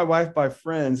introduced to my wife by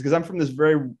friends because I'm from this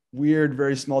very weird,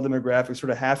 very small demographic,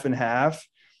 sort of half and half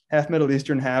Middle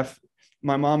Eastern, half.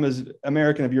 My mom is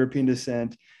American of European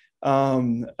descent,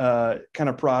 kind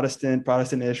of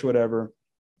Protestant-ish, whatever.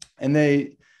 And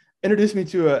they introduced me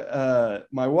to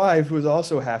my wife, who is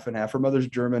also half and half. Her mother's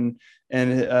German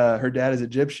and her dad is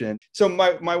Egyptian. So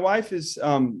my wife is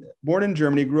born in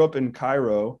Germany, grew up in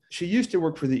Cairo. She used to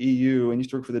work for the EU and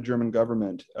used to work for the German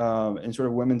government in sort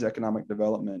of women's economic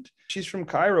development. She's from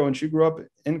Cairo and she grew up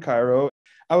in Cairo.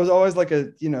 I was always like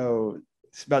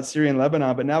it's about Syria and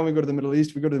Lebanon, but now when we go to the Middle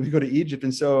East, we go to Egypt.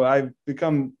 And so I'm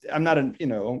not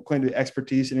claim to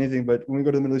expertise in anything, but when we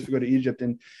go to the Middle East, we go to Egypt,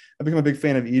 and I've become a big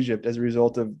fan of Egypt as a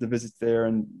result of the visits there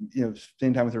and,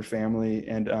 spending time with her family.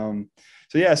 And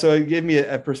so it gave me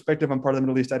a perspective on part of the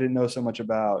Middle East I didn't know so much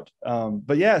about.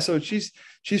 So she's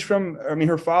from,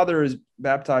 her father is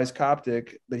baptized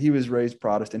Coptic, but he was raised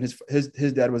Protestant.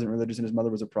 His dad wasn't religious and his mother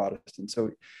was a Protestant.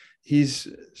 So he's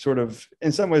sort of,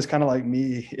 in some ways, kind of like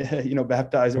me,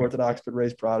 baptized Orthodox, but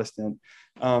raised Protestant.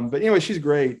 But anyway, she's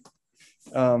great.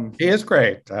 She is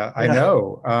great. I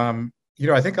know.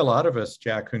 I think a lot of us,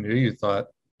 Jack, who knew you thought,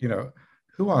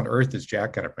 who on earth is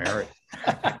Jack going to marry?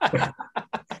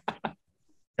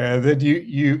 And then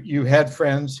you had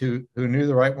friends who knew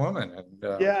the right woman. And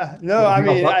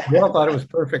we all thought it was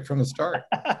perfect from the start.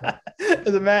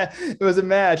 It was a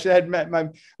match. I had met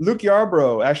Luke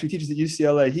Yarbrough actually teaches at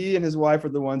UCLA. He and his wife are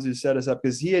the ones who set us up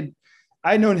because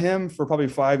I'd known him for probably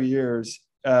 5 years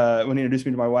when he introduced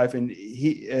me to my wife, and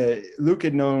Luke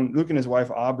and his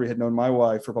wife Aubrey had known my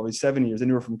wife for probably 7 years. They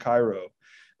knew her from Cairo.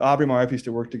 Aubrey and my wife used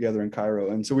to work together in Cairo,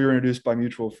 and so we were introduced by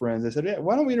mutual friends. I said, "Yeah,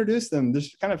 why don't we introduce them? They're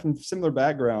kind of from similar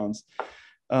backgrounds,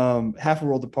 half a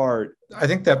world apart." I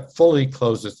think that fully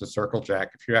closes the circle,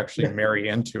 Jack, if you actually marry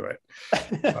into it.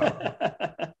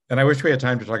 And I wish we had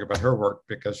time to talk about her work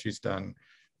because she's done,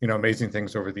 amazing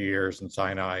things over the years in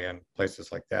Sinai and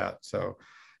places like that. So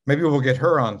maybe we'll get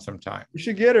her on sometime. You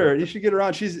should get her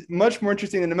on. She's much more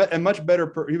interesting and a much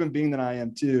better human being than I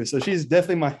am too. So she's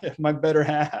definitely my better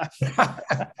half.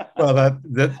 Well,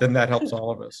 then that helps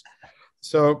all of us.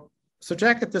 So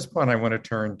Jack, at this point, I want to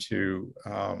turn to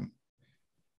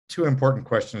two important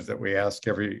questions that we ask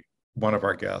every one of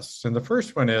our guests. And the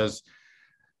first one is,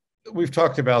 we've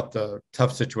talked about the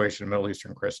tough situation of Middle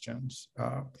Eastern Christians,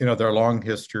 their long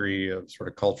history of sort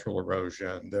of cultural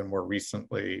erosion, then more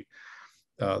recently,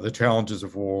 the challenges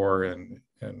of war and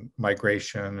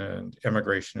migration and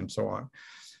immigration and so on.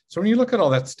 So when you look at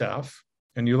all that stuff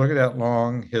and you look at that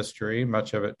long history,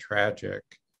 much of it tragic,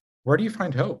 where do you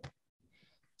find hope?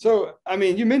 So,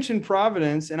 you mentioned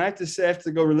providence, and I have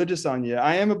to go religious on you.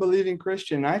 I am a believing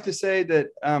Christian. I have to say that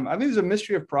I think there's a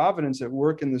mystery of providence at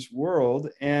work in this world,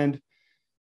 and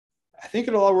I think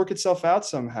it'll all work itself out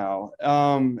somehow.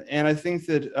 And I think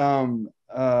that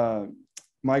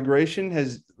migration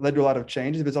has led to a lot of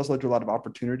changes, but it's also led to a lot of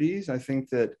opportunities. I think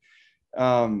that,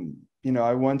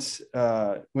 I once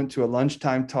went to a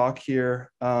lunchtime talk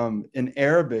here in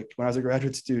Arabic when I was a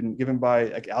graduate student, given by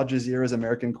like Al Jazeera's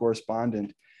American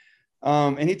correspondent.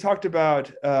 And he talked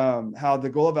about how the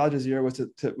goal of Al Jazeera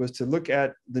was to look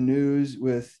at the news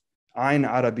with Ain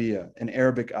Arabiya, an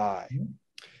Arabic eye.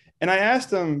 And I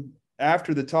asked him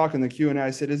after the talk in the Q&A, I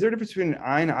said, is there a difference between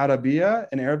Ain Arabiya,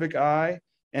 an Arabic eye,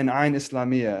 and Ain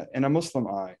Islamiyya, and a Muslim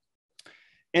eye?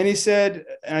 And he said,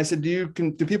 and I said, do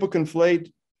people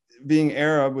conflate being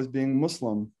Arab with being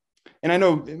Muslim? And I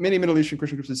know many Middle Eastern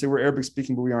Christian groups that say we're Arabic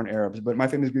speaking, but we aren't Arabs, but my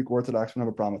family's Greek Orthodox, we don't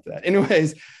have a problem with that.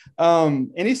 Anyways,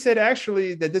 and he said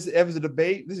actually that this was a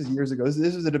debate, this is years ago,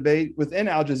 this was a debate within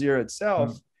Al Jazeera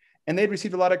itself, and they'd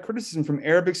received a lot of criticism from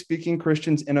Arabic speaking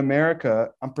Christians in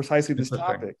America on precisely this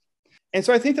topic. And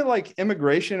so I think that like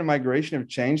immigration and migration have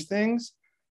changed things,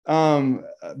 but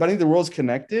I think the world's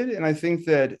connected. And I think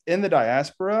that in the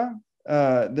diaspora,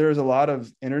 there's a lot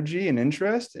of energy and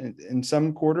interest in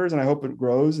some quarters, and I hope it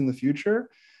grows in the future,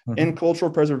 in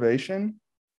cultural preservation.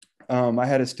 I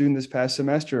had a student this past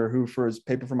semester who, for his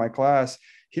paper for my class,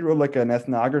 he wrote like an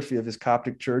ethnography of his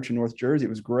Coptic church in North Jersey. It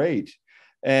was great.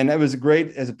 And it was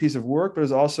great as a piece of work, but it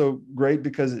was also great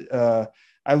because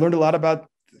I learned a lot about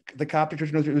the Coptic church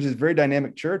in North Jersey, which is a very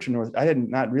dynamic church in North. I had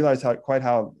not realized quite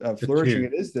how flourishing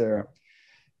it is there.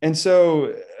 And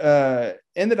so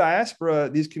in the diaspora,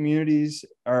 these communities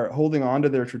are holding on to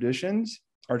their traditions,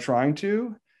 are trying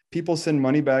to. People send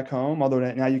money back home, although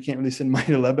now you can't really send money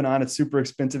to Lebanon. It's super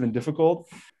expensive and difficult.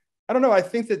 I don't know. I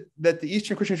think that the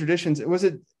Eastern Christian traditions,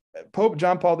 Pope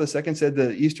John Paul II said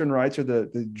the Eastern rites are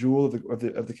the jewel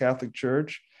of the Catholic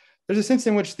Church. There's a sense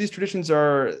in which these traditions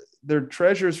they're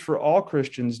treasures for all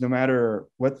Christians, no matter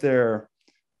what their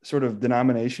sort of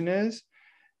denomination is.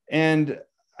 And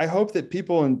I hope that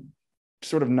people in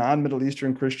sort of non-Middle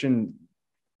Eastern Christian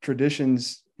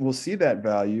traditions will see that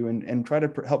value and try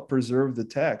to help preserve the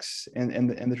texts and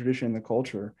the tradition and the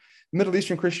culture. Middle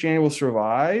Eastern Christianity will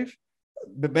survive,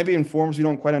 but maybe in forms we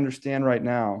don't quite understand right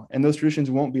now. And those traditions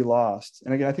won't be lost.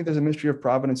 And again, I think there's a mystery of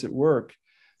providence at work.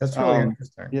 That's really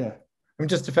interesting. Yeah. I mean,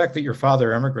 just the fact that your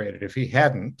father emigrated, if he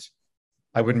hadn't,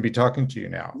 I wouldn't be talking to you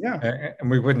now. Yeah.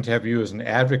 And we wouldn't have you as an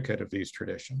advocate of these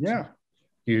traditions. Yeah.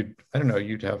 You'd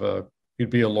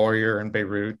be a lawyer in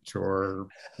Beirut, or,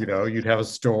 you'd have a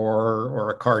store or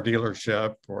a car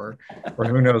dealership or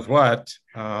who knows what.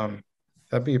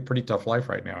 That'd be a pretty tough life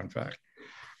right now, in fact.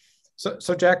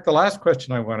 So Jack, the last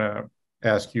question I want to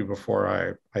ask you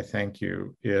before I thank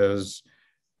you is,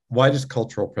 why does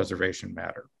cultural preservation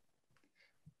matter?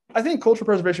 I think cultural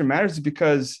preservation matters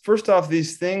because, first off,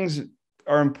 these things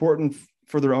are important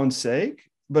for their own sake,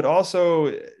 but also,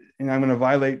 and I'm going to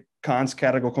violate Kant's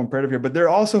categorical imperative here, but they're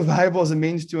also valuable as a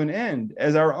means to an end,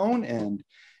 as our own end.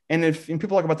 And people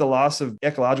talk about the loss of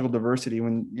ecological diversity,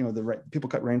 when people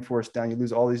cut rainforests down, you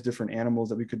lose all these different animals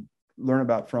that we could learn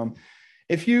about from.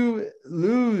 If you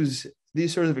lose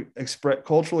these sort of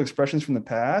cultural expressions from the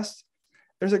past,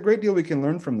 there's a great deal we can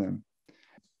learn from them.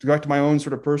 To go back to my own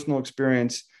sort of personal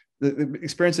experience, the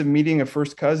experience of meeting a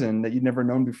first cousin that you'd never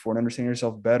known before and understanding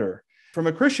yourself better. From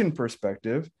a Christian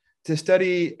perspective, to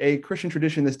study a Christian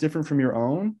tradition that's different from your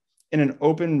own in an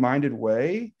open-minded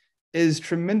way is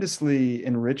tremendously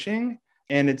enriching.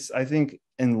 And it's, I think,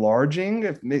 enlarging.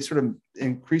 It sort of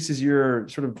increases your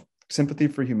sort of sympathy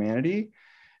for humanity.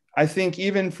 I think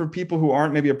even for people who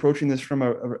aren't maybe approaching this from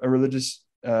a religious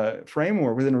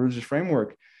framework, within a religious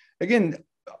framework, again,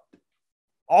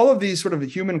 all of these sort of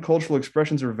human cultural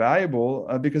expressions are valuable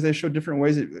because they show different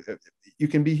ways that you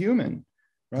can be human,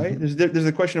 right? Mm-hmm. There's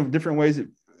a question of different ways of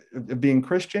being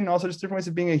Christian, also just different ways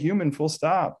of being a human, full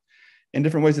stop, and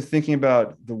different ways of thinking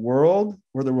about the world,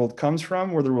 where the world comes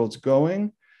from, where the world's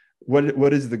going,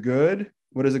 what is the good,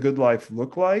 what does a good life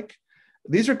look like?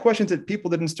 These are questions that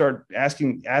people didn't start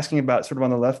asking about sort of on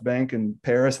the left bank in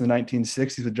Paris in the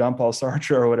 1960s with Jean Paul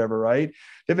Sartre or whatever, right?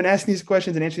 They've been asking these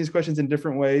questions and answering these questions in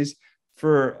different ways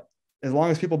for as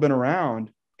long as people have been around.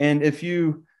 And if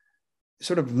you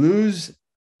sort of lose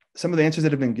some of the answers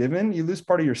that have been given, you lose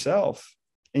part of yourself,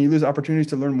 and you lose opportunities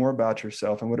to learn more about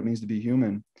yourself and what it means to be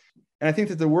human. And I think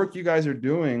that the work you guys are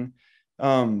doing,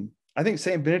 I think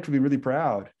St. Benedict would be really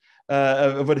proud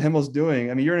of what Himmel's doing.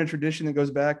 I mean, you're in a tradition that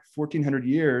goes back 1,400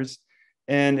 years.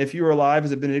 And if you were alive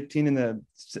as a Benedictine in the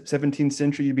 17th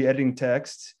century, you'd be editing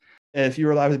texts. If you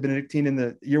were alive as a Benedictine in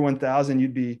the year 1000,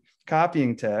 you'd be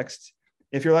copying texts.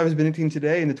 If you're alive as a Benedictine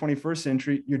today in the 21st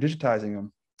century, you're digitizing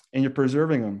them and you're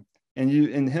preserving them. And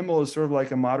Himmel is sort of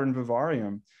like a modern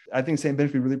vivarium. I think St.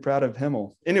 Benedict would be really proud of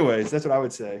Himmel. Anyways, that's what I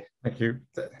would say. Thank you.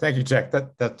 Thank you, Jack.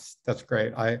 That's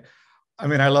great. I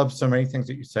mean, I love so many things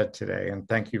that you said today, and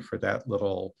thank you for that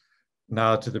little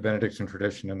nod to the Benedictine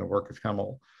tradition and the work of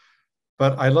HMML.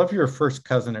 But I love your first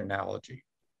cousin analogy,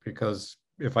 because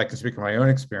if I can speak of my own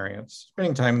experience,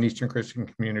 spending time in Eastern Christian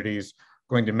communities,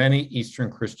 going to many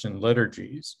Eastern Christian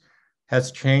liturgies,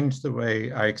 has changed the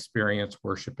way I experience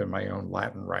worship in my own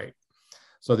Latin rite.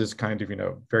 So this kind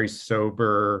of, very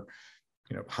sober,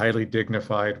 highly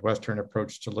dignified Western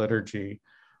approach to liturgy,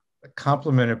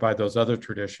 complemented by those other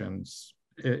traditions,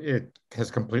 it has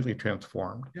completely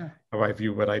transformed how I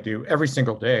view what I do every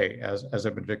single day as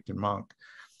a Benedictine monk.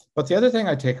 But the other thing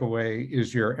I take away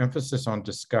is your emphasis on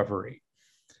discovery,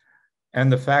 and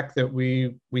the fact that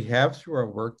we have, through our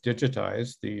work,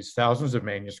 digitized these thousands of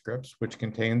manuscripts which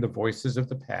contain the voices of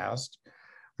the past,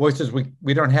 voices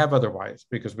we don't have otherwise,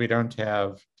 because we don't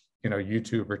have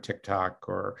YouTube or TikTok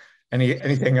or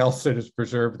anything else that has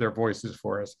preserved their voices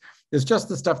for us. It's just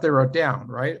the stuff they wrote down,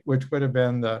 right? Which would have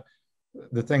been the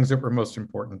things that were most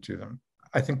important to them.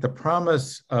 I think the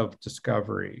promise of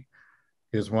discovery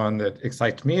is one that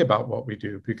excites me about what we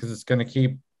do, because it's going to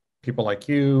keep people like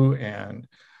you and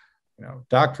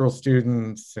doctoral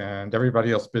students and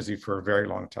everybody else busy for a very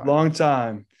long time. Long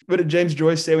time. What did James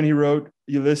Joyce say when he wrote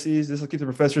Ulysses? This will keep the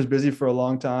professors busy for a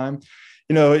long time.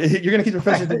 You're going to keep the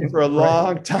professors busy for a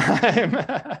long time.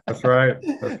 That's right.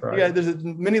 That's right. Yeah, there's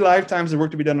many lifetimes of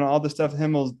work to be done on all the stuff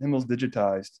HMML's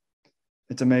digitized.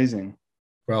 It's amazing.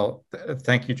 Well,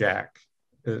 thank you, Jack.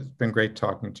 It's been great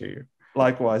talking to you.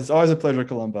 Likewise. It's always a pleasure,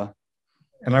 Columba.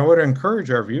 And I would encourage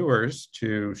our viewers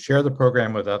to share the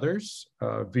program with others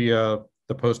via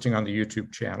the posting on the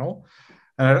YouTube channel.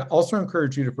 And I'd also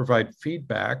encourage you to provide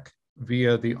feedback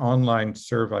via the online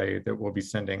survey that we'll be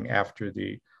sending after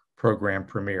the program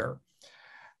premiere.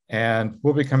 And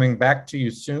we'll be coming back to you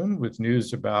soon with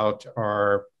news about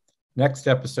our next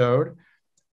episode.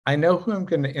 I know who I'm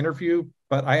going to interview,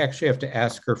 but I actually have to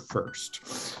ask her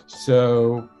first.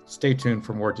 So stay tuned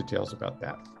for more details about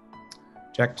that.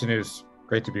 Jack Tannous,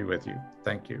 great to be with you.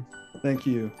 Thank you. Thank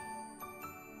you.